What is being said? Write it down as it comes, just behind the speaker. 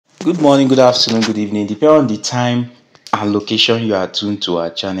Good morning, good afternoon, good evening. Depending on the time and location you are tuned to our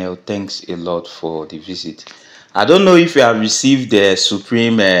channel, thanks a lot for the visit. I don't know if you have received the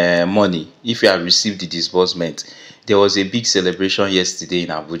Supreme money, if you have received the disbursement. There was a big celebration yesterday in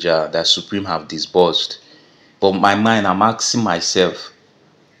Abuja that Supreme have disbursed. But my mind, I'm asking myself,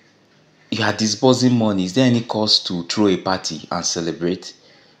 you are disbursing money. Is there any cost to throw a party and celebrate?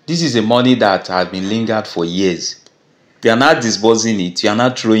 This is a money that has been lingered for years. You are not disbursing it, you are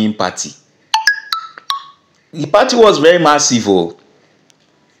not throwing party. The party was very massive, oh,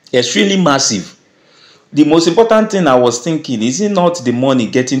 extremely massive. The most important thing I was thinking, is it not the money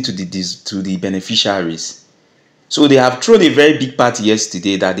getting to the beneficiaries? So they have thrown a very big party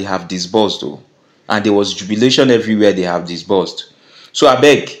yesterday that they have disbursed, oh, and there was jubilation everywhere they have disbursed. So I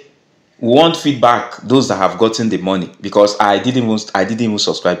beg, we want feedback, those that have gotten the money, because I didn't even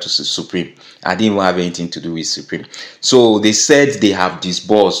subscribe to Supreme. I didn't even have anything to do with Supreme. So they said they have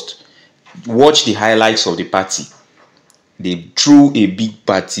disbursed. Watch the highlights of the party. They threw a big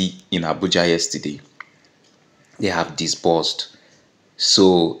party in Abuja yesterday. They have disbursed.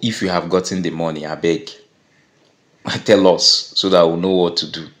 So if you have gotten the money, I beg, tell us so that we'll know what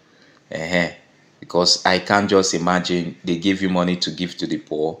to do. Because I can't just imagine they gave you money to give to the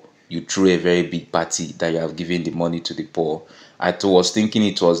poor. You threw a very big party that you have given the money to the poor. I was thinking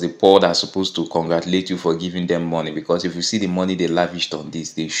it was the poor that are supposed to congratulate you for giving them money, because if you see the money they lavished on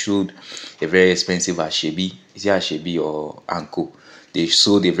this, they showed a very expensive ashebi. Is it ashebi or anko? They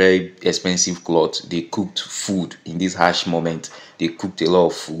sold a very expensive cloth. They cooked food in this harsh moment. They cooked a lot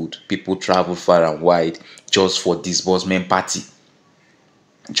of food. People traveled far and wide just for disbursement party.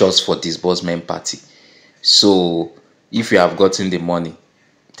 Just for disbursement party. So if you have gotten the money,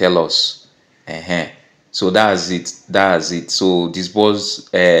 tell us. So that's it. So disbursed,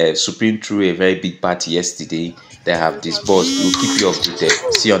 Supreme threw a very big party yesterday. They have disbursed. We'll keep you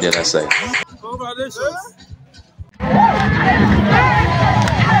updated. See you on the other side. Congratulations.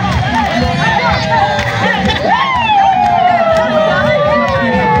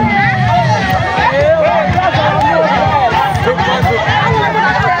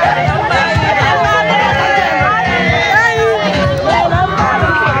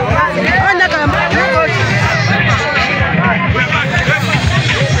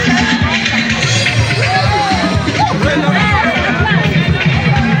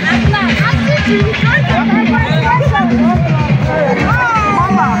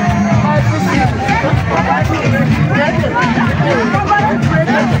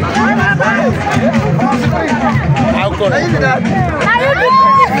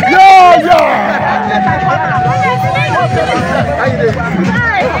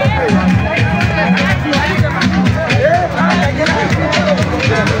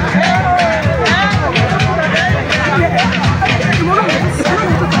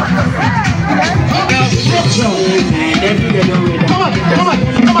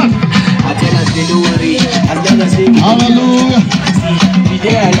 Hallelujah. We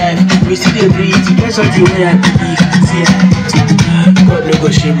dey alive, we still dey breathe. Get something wey I believe. God no go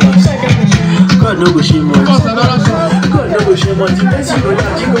shame us. God no go shame us. God no go shame us. The best you go do,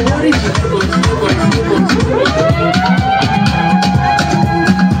 you go worry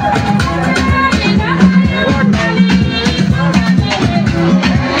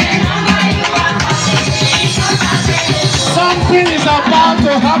Something is about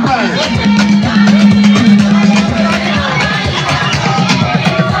to happen.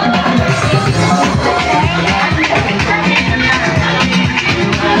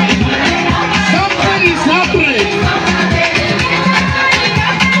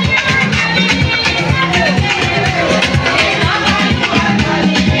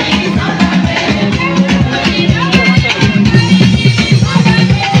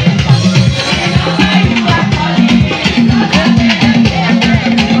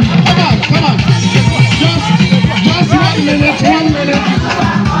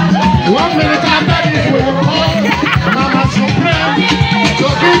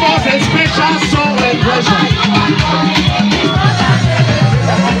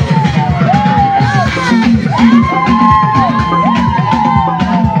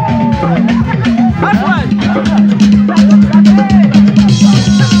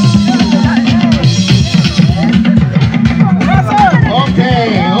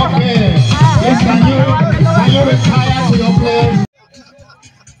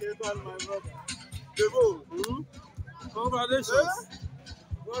 Congratulations.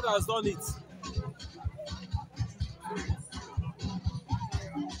 God has done it.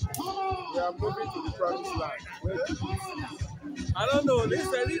 We are moving to the promised land. I don't know. This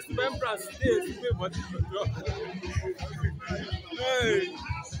remembrance today is good, but hey.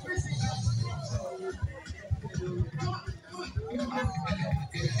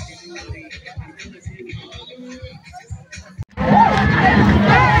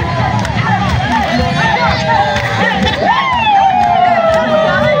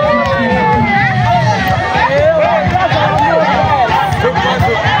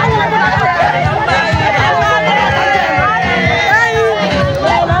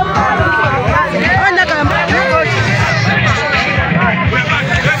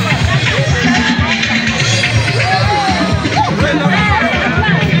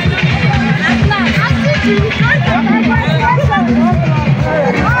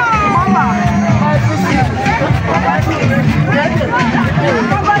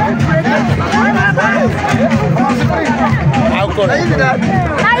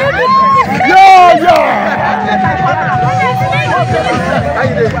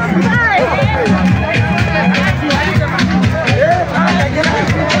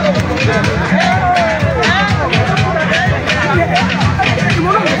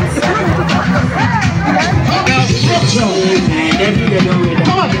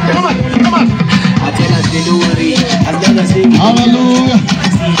 Hallelujah.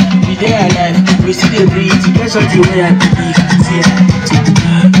 We dey alive, we still dey breathe. Get something where I believe. See,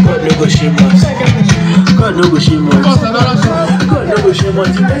 God no go shame us. God no go shame us. God no go shame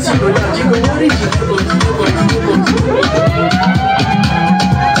us. The person go down, you go worry, you go.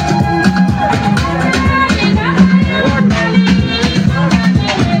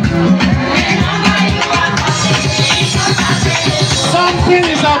 Something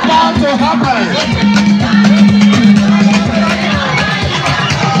is about to happen.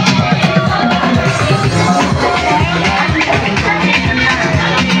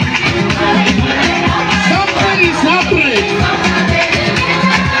 Something is happening.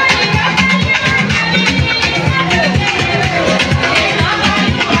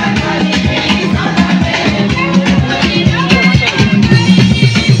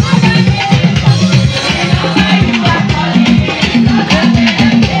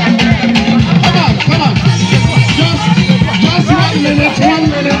 Come on. Just 1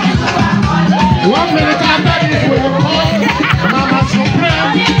 minute. 1 minute after this, we will call Mama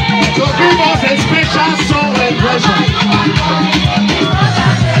Supreme to give us a special song and version.